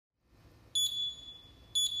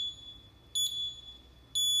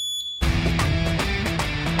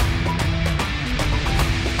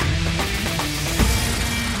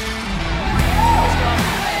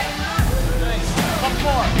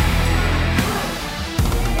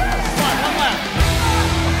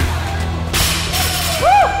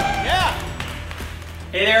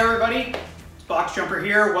there, everybody. It's Box Jumper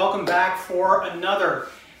here. Welcome back for another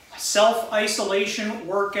self-isolation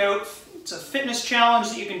workout. It's a fitness challenge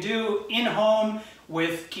that you can do in home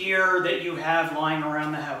with gear that you have lying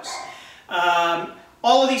around the house.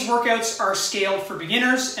 All of these workouts are scaled for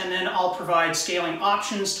beginners, and then I'll provide scaling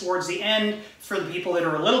options towards the end for the people that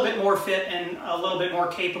are a little bit more fit and a little bit more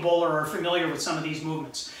capable or are familiar with some of these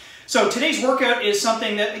movements. So today's workout is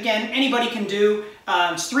something that, again, anybody can do.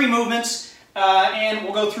 It's 3 movements. And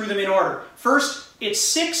we'll go through them in order. First, it's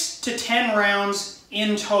 6 to 10 rounds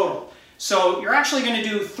in total. So you're actually going to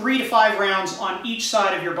do 3 to 5 rounds on each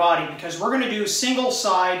side of your body because we're going to do single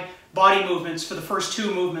side body movements for the first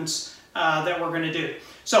 2 movements that we're going to do.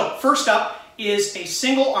 So first up is a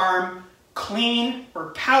single arm clean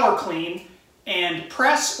or power clean and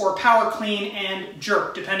press, or power clean and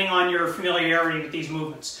jerk, depending on your familiarity with these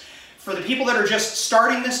movements. For the people that are just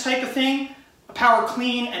starting this type of thing, a power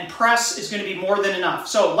clean and press is going to be more than enough.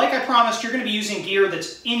 So like I promised, you're going to be using gear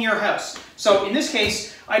that's in your house. So in this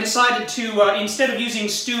case, I decided to, instead of using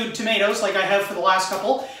stewed tomatoes like I have for the last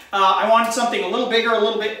couple, I wanted something a little bigger, a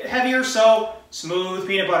little bit heavier, so smooth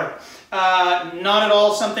peanut butter. Not at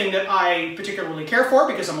all something that I particularly care for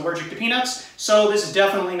because I'm allergic to peanuts, so this is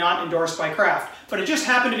definitely not endorsed by Kraft. But it just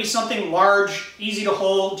happened to be something large, easy to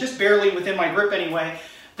hold, just barely within my grip anyway,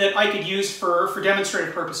 that I could use for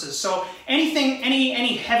demonstrative purposes. So anything,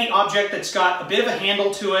 any heavy object that's got a bit of a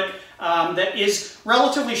handle to it that is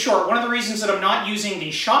relatively short. One of the reasons that I'm not using the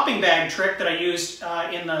shopping bag trick that I used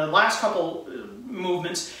in the last couple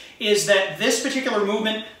movements is that this particular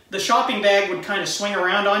movement, the shopping bag would kind of swing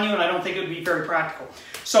around on you, and I don't think it would be very practical.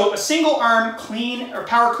 So a single arm clean or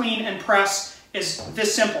power clean and press is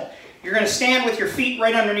this simple. You're going to stand with your feet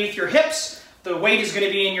right underneath your hips. The weight is going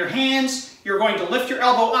to be in your hands. You're going to lift your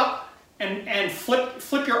elbow up and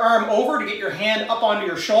flip your arm over to get your hand up onto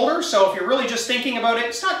your shoulder. So if you're really just thinking about it,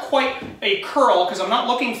 it's not quite a curl because I'm not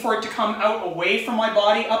looking for it to come out away from my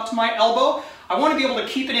body up to my elbow. I want to be able to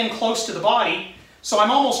keep it in close to the body. So I'm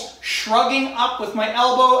almost shrugging up with my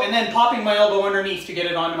elbow and then popping my elbow underneath to get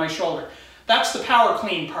it onto my shoulder. That's the power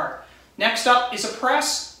clean part. Next up is a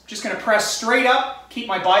press. Just going to press straight up, keep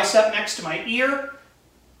my bicep next to my ear.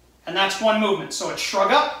 And that's one movement. So it's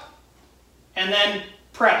shrug up and then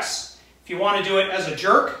press. If you want to do it as a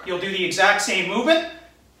jerk, you'll do the exact same movement,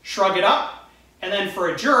 shrug it up, and then for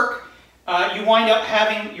a jerk, you wind up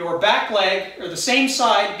having your back leg, or the same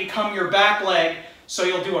side, become your back leg. So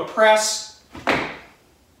you'll do a press,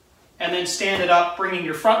 and then stand it up, bringing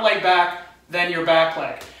your front leg back, then your back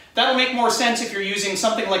leg. That'll make more sense if you're using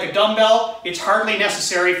something like a dumbbell. It's hardly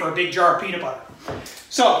necessary for a big jar of peanut butter.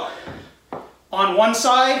 So, on one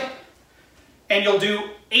side, and you'll do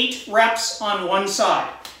 8 reps on one side.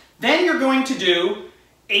 Then you're going to do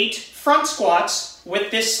 8 front squats with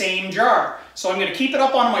this same jar. So I'm going to keep it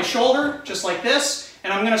up on my shoulder, just like this,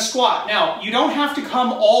 and I'm going to squat. Now, you don't have to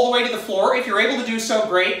come all the way to the floor. If you're able to do so,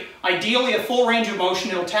 great. Ideally, a full range of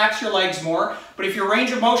motion. It'll tax your legs more. But if your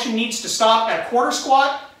range of motion needs to stop at a quarter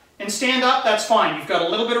squat and stand up, that's fine. You've got a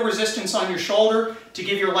little bit of resistance on your shoulder to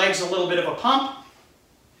give your legs a little bit of a pump.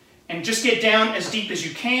 And just get down as deep as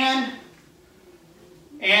you can.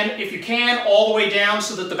 And if you can, all the way down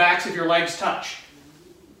so that the backs of your legs touch.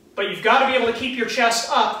 But you've got to be able to keep your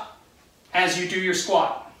chest up as you do your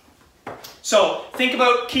squat. So think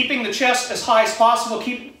about keeping the chest as high as possible.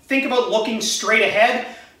 Think about looking straight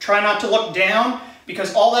ahead. Try not to look down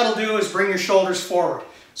because all that'll do is bring your shoulders forward.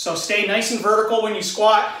 So stay nice and vertical when you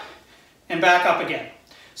squat and back up again.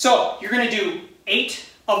 So you're going to do 8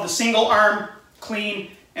 of the single arm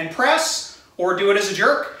clean and press, or do it as a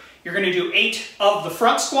jerk. You're going to do 8 of the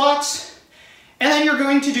front squats, and then you're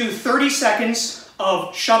going to do 30 seconds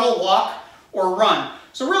of shuttle walk or run.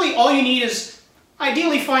 So really all you need is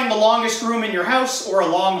ideally find the longest room in your house or a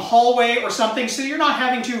long hallway or something so you're not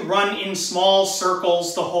having to run in small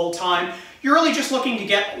circles the whole time. You're really just looking to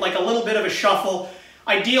get like a little bit of a shuffle,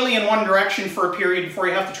 ideally in one direction for a period before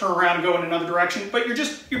you have to turn around and go in another direction. But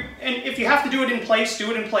and if you have to do it in place,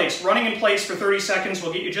 do it in place. Running in place for 30 seconds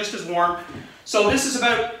will get you just as warm. So this is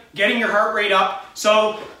about getting your heart rate up.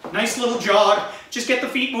 So nice little jog. Just get the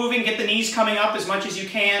feet moving, get the knees coming up as much as you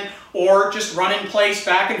can, or just run in place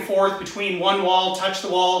back and forth between one wall, touch the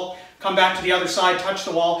wall, come back to the other side, touch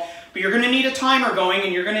the wall. But you're going to need a timer going,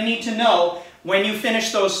 and you're going to need to know when you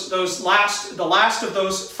finish the last of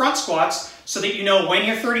those front squats so that you know when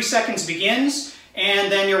your 30 seconds begins,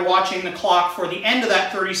 and then you're watching the clock for the end of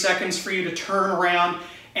that 30 seconds for you to turn around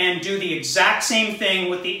and do the exact same thing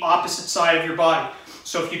with the opposite side of your body.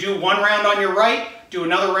 So if you do one round on your right, do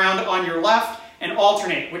another round on your left, and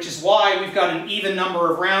alternate, which is why we've got an even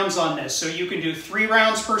number of rounds on this. So you can do 3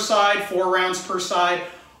 rounds per side, 4 rounds per side,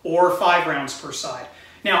 or 5 rounds per side.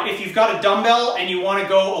 Now, if you've got a dumbbell and you want to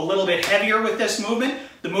go a little bit heavier with this movement,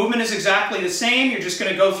 the movement is exactly the same. You're just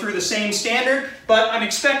going to go through the same standard, but I'm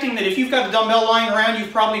expecting that if you've got a dumbbell lying around,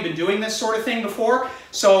 you've probably been doing this sort of thing before.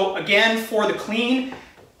 So again, for the clean,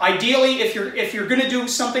 ideally, if you're going to do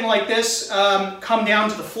something like this, come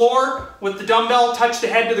down to the floor with the dumbbell, touch the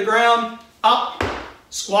head to the ground, up,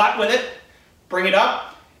 squat with it, bring it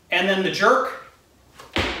up, and then the jerk.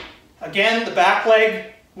 Again, the back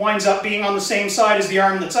leg winds up being on the same side as the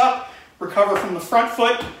arm that's up. Recover from the front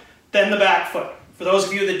foot, then the back foot. For those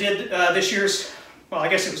of you that did this year's, well, I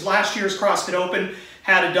guess it was last year's CrossFit Open,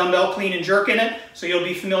 had a dumbbell clean and jerk in it, so you'll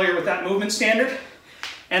be familiar with that movement standard.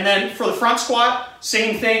 And then for the front squat,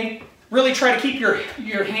 same thing. Really try to keep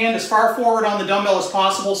your hand as far forward on the dumbbell as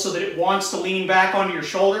possible so that it wants to lean back onto your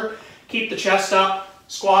shoulder. Keep the chest up,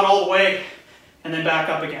 squat all the way, and then back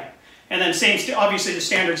up again. And then obviously the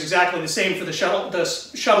standard's exactly the same for the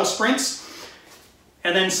shuttle sprints.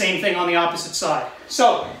 And then same thing on the opposite side.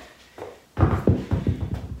 So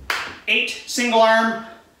 8 single arm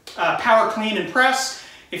power clean and press.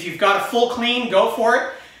 If you've got a full clean, go for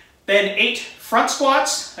it. Then 8 front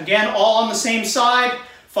squats, again all on the same side,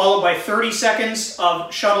 followed by 30 seconds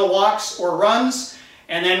of shuttle walks or runs,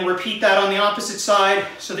 and then repeat that on the opposite side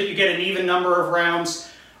so that you get an even number of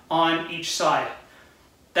rounds on each side.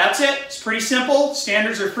 That's it. It's pretty simple.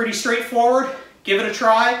 Standards are pretty straightforward. Give it a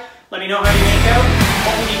try. Let me know how you make out.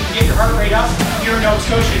 Hopefully you can get your heart rate up. Here in Nova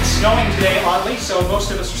Scotia, it's snowing today, oddly, so most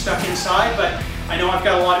of us are stuck inside, but I know I've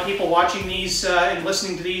got a lot of people watching these and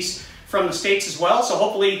listening to these from the States as well, so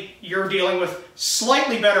hopefully you're dealing with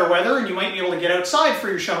slightly better weather and you might be able to get outside for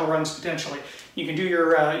your shuttle runs potentially. You can do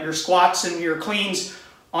your squats and your cleans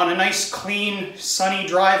on a nice, clean, sunny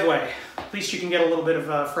driveway. At least you can get a little bit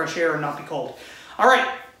of fresh air and not be cold. All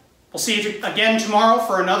right, we'll see you again tomorrow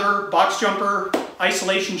for another box jumper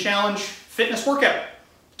isolation challenge fitness workout.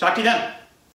 Talk to you then.